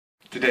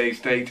Today's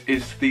date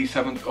is the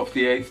 7th of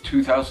the 8th,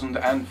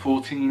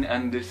 2014,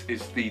 and this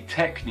is the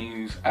tech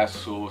news as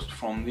sourced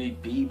from the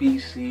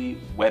BBC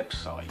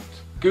website.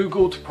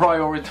 Google to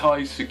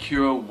prioritise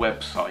secure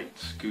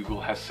websites.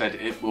 Google has said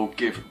it will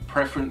give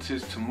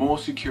preferences to more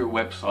secure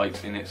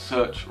websites in its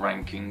search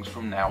rankings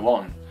from now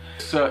on.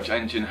 The search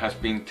engine has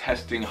been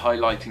testing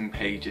highlighting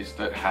pages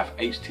that have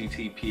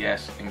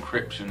HTTPS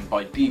encryption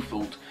by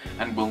default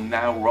and will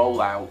now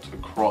roll out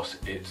across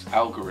its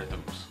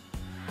algorithms.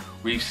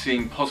 We've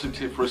seen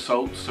positive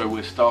results, so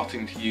we're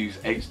starting to use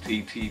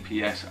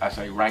HTTPS as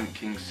a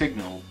ranking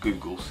signal,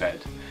 Google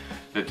said.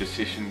 The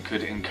decision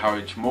could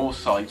encourage more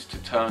sites to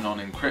turn on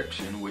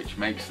encryption, which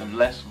makes them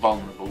less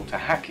vulnerable to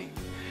hacking.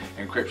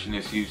 Encryption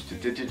is used to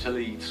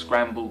digitally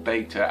scramble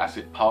data as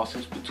it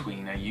passes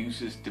between a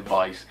user's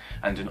device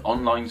and an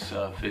online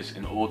surface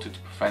in order to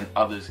prevent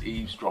others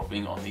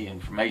eavesdropping on the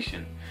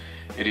information.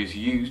 It is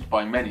used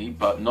by many,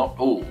 but not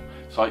all,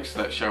 sites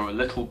that show a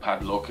little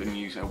padlock and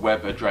use a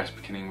web address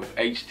beginning with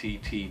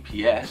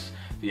HTTPS,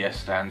 the S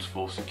stands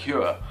for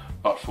secure,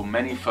 but for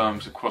many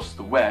firms across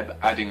the web,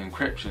 adding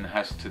encryption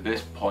has to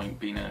this point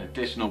been an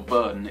additional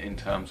burden in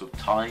terms of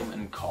time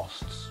and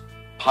costs.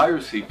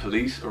 Piracy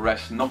police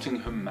arrest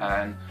Nottingham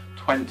man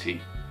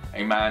 20.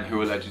 A man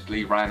who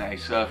allegedly ran a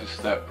service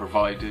that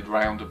provided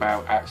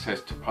roundabout access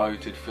to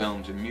pirated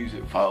films and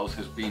music files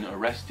has been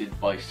arrested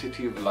by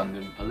City of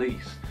London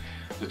police.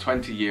 The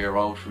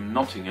 20-year-old from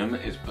Nottingham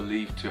is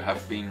believed to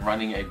have been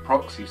running a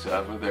proxy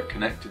server that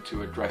connected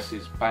to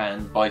addresses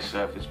banned by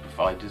service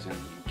providers in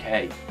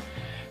the UK.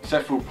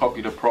 Several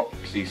popular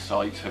proxy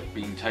sites have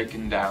been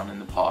taken down in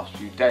the past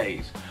few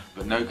days,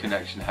 but no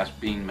connection has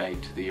been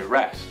made to the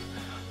arrest.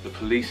 The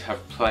police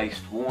have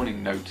placed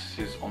warning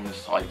notices on the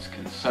sites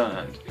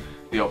concerned.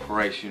 The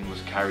operation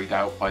was carried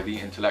out by the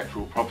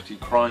Intellectual Property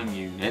Crime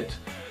Unit,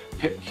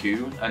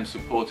 PIPQ, and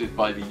supported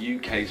by the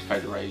UK's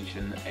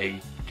Federation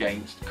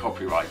Against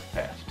Copyright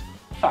Theft.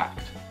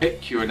 Fact: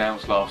 PIPQ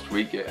announced last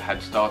week it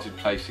had started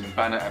placing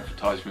banner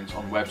advertisements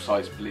on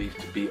websites believed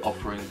to be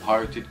offering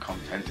pirated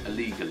content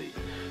illegally.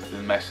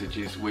 The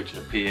messages, which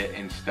appear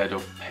instead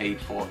of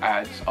paid-for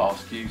ads,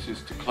 ask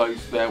users to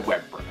close their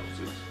web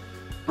browsers.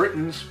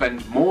 Britons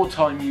spend more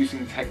time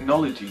using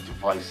technology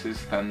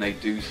devices than they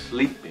do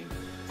sleeping,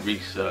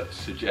 research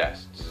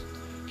suggests.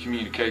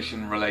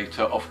 Communication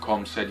relator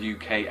Ofcom said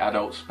UK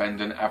adults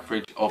spend an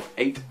average of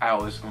 8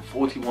 hours and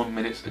 41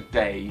 minutes a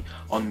day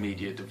on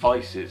media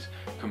devices,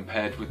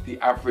 compared with the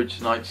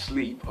average night's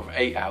sleep of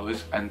 8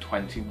 hours and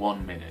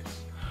 21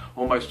 minutes.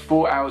 Almost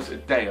 4 hours a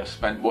day are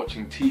spent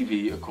watching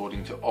TV,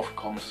 according to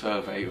Ofcom's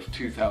survey of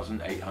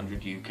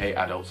 2,800 UK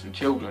adults and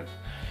children.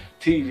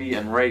 TV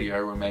and radio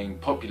remain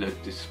popular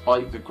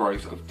despite the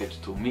growth of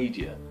digital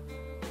media.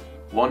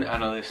 One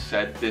analyst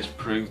said this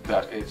proved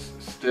that it's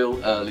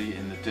still early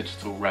in the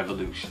digital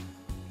revolution.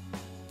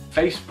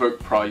 Facebook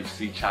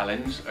Privacy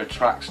Challenge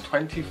attracts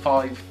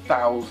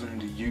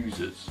 25,000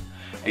 users.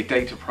 A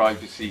data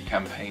privacy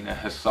campaigner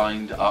has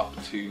signed up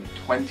to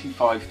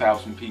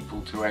 25,000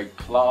 people to a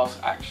class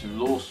action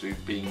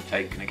lawsuit being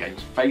taken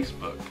against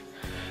Facebook.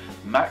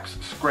 Max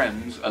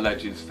Schrems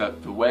alleges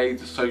that the way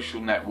the social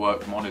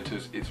network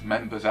monitors its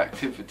members'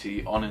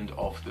 activity on and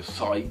off the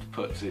site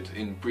puts it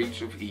in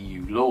breach of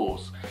EU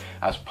laws.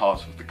 As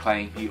part of the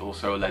claim, he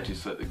also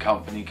alleges that the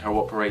company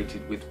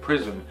cooperated with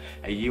PRISM,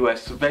 a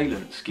US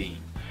surveillance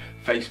scheme.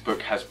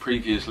 Facebook has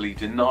previously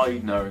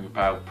denied knowing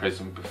about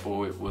PRISM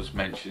before it was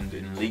mentioned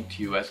in leaked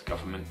US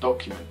government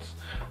documents.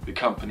 The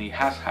company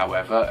has,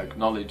 however,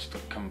 acknowledged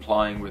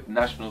complying with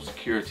national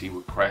security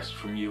requests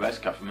from US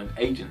government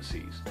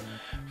agencies.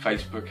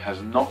 Facebook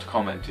has not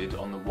commented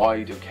on the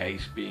wider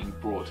case being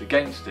brought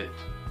against it.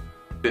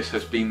 This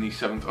has been the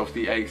 7th of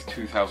the 8th,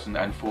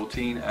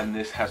 2014, and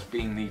this has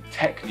been the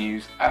tech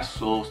news as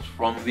sourced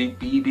from the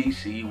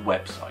BBC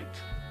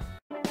website.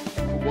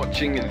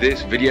 Watching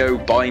this video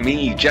by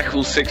me,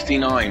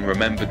 Jeccles69.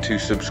 Remember to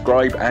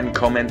subscribe and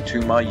comment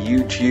to my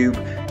YouTube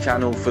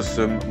channel for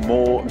some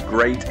more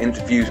great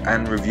interviews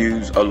and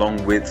reviews,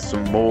 along with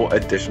some more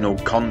additional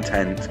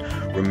content.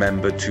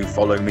 Remember to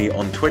follow me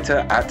on Twitter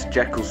at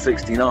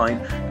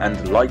Jeccles69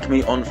 and like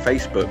me on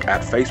Facebook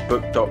at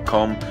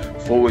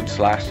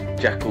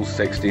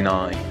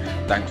facebook.com/Jeccles69.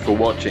 Thanks for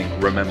watching.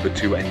 Remember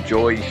to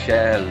enjoy,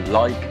 share,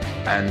 like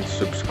and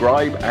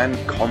subscribe and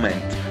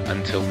comment.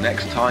 Until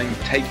next time,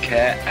 take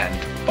care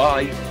and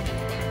bye.